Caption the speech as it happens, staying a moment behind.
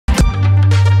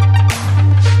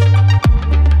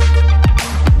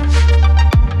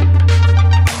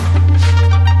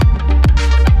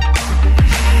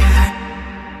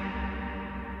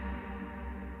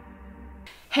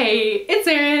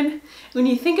When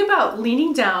you think about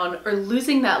leaning down or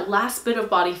losing that last bit of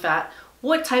body fat,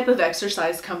 what type of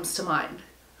exercise comes to mind?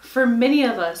 For many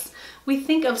of us, we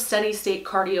think of steady state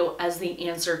cardio as the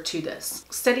answer to this.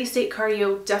 Steady state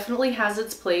cardio definitely has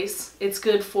its place. It's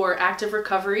good for active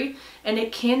recovery, and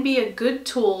it can be a good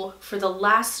tool for the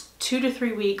last 2 to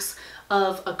 3 weeks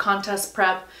of a contest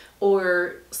prep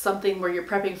or something where you're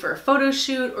prepping for a photo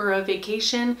shoot or a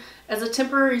vacation. As a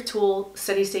temporary tool,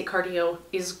 steady state cardio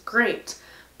is great.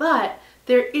 But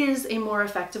there is a more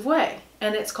effective way,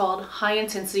 and it's called high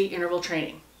intensity interval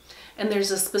training. And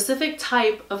there's a specific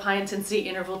type of high intensity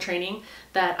interval training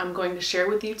that I'm going to share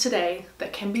with you today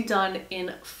that can be done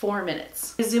in 4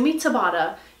 minutes. Izumi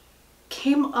Tabata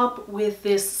came up with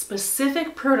this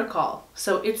specific protocol.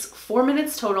 So it's 4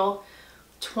 minutes total,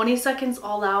 20 seconds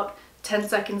all out, 10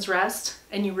 seconds rest,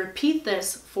 and you repeat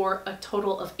this for a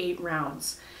total of 8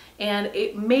 rounds. And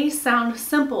it may sound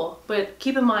simple, but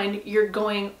keep in mind you're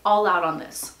going all out on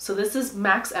this. So this is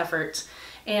max effort,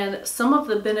 and some of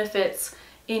the benefits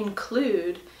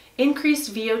include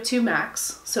increased VO2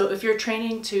 max. So if you're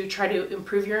training to try to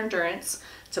improve your endurance,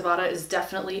 Tabata is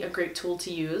definitely a great tool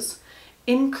to use.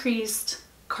 Increased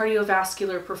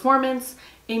cardiovascular performance,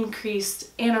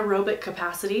 increased anaerobic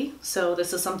capacity. So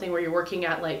this is something where you're working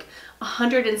at like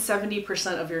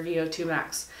 170% of your VO2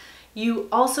 max. You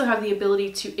also have the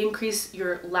ability to increase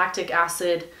your lactic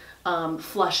acid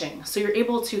flushing. So you're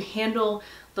able to handle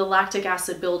the lactic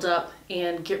acid buildup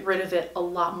and get rid of it a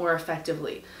lot more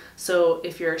effectively. So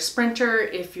if you're a sprinter,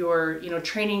 if you're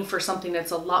training for something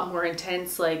that's a lot more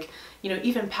intense, like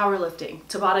even powerlifting,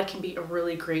 Tabata can be a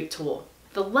really great tool.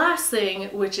 The last thing,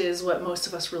 which is what most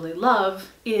of us really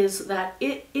love, is that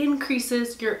it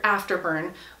increases your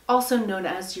afterburn, also known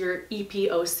as your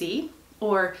EPOC,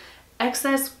 or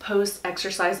excess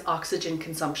post-exercise oxygen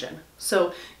consumption.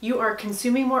 So you are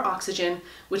consuming more oxygen,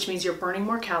 which means you're burning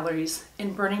more calories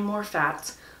and burning more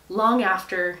fat long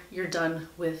after you're done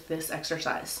with this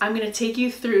exercise. I'm going to take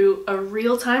you through a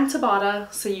real-time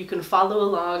Tabata so you can follow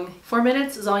along. 4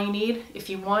 minutes is all you need. If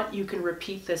you want, you can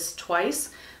repeat this twice,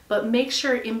 but make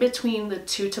sure in between the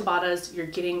 2 Tabatas you're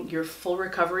getting your full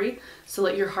recovery, so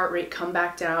let your heart rate come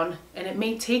back down, and it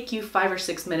may take you 5 or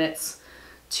 6 minutes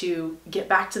to get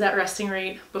back to that resting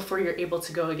rate before you're able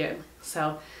to go again.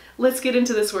 So let's get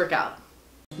into this workout.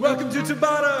 Welcome to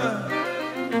Tabata.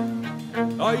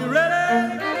 Are you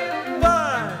ready?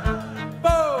 5,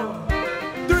 4,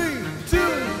 3, 2,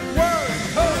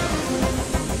 1, go!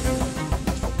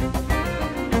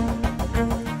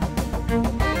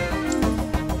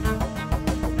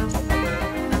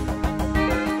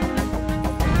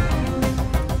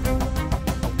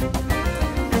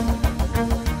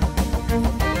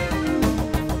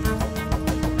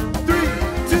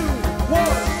 3,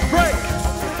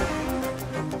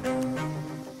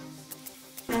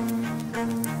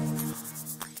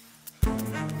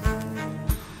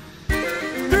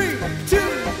 2,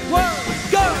 1,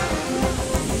 go!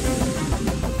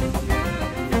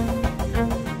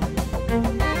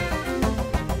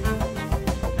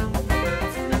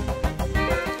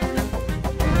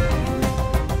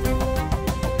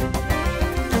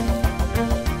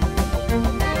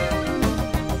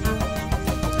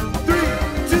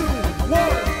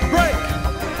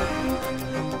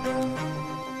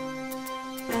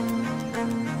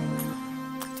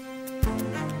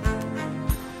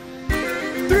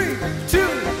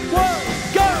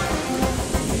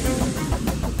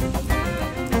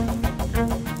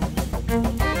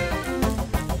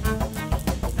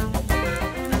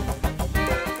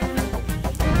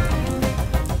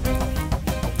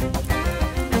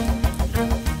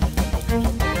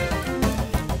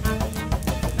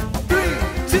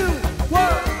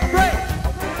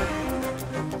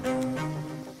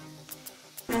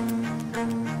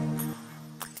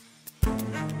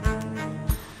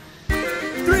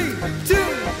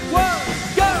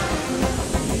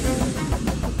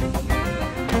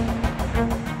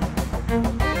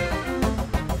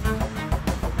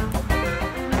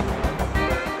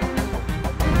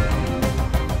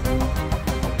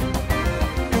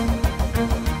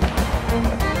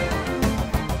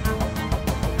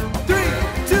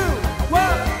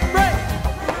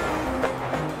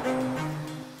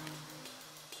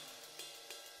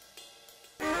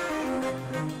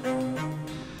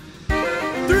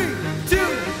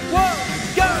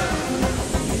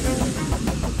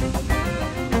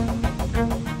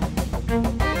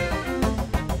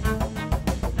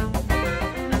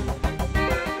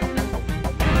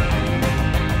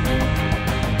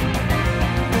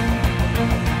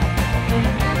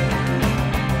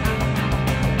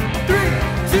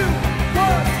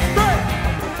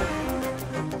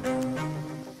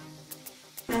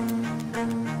 3,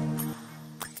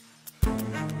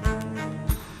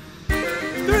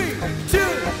 2,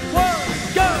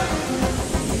 1, go!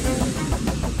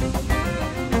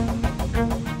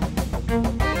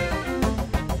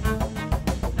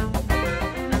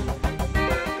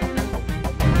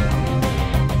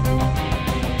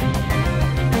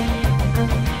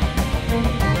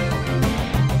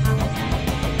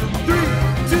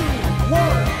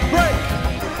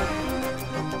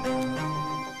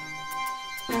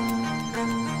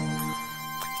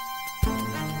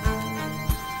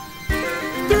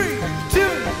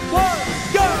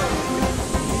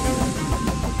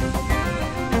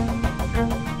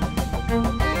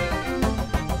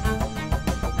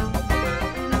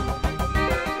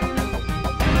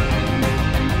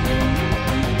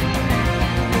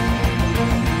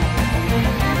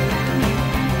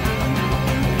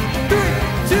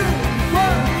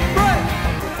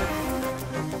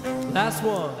 Last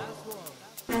one.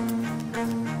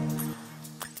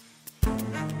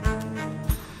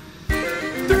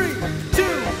 3, 2,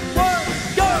 1,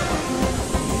 go!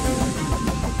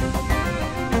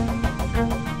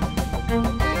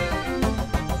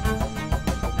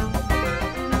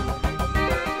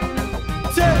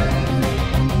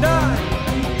 10, 9,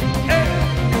 8,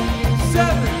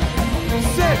 7,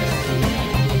 6,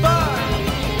 5,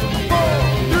 4,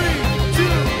 3, 2,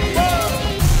 1.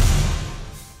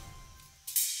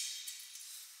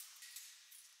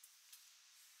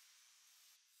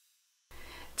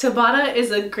 Tabata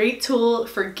is a great tool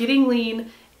for getting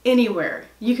lean anywhere.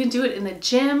 You can do it in the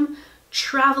gym,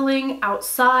 traveling,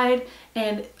 outside,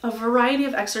 and a variety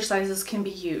of exercises can be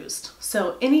used.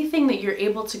 So anything that you're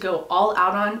able to go all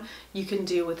out on, you can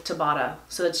do with Tabata.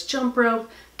 So it's jump rope,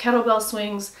 kettlebell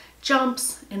swings,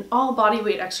 jumps, and all body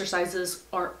weight exercises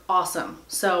are awesome.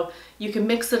 So you can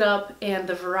mix it up and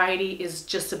the variety is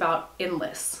just about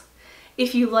endless.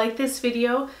 If you like this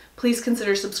video, please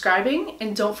consider subscribing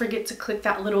and don't forget to click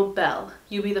that little bell.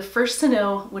 You'll be the first to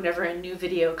know whenever a new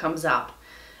video comes out.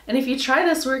 And if you try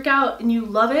this workout and you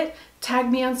love it,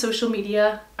 tag me on social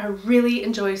media. I really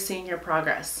enjoy seeing your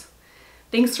progress.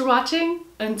 Thanks for watching.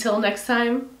 Until next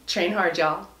time, train hard,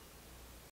 y'all.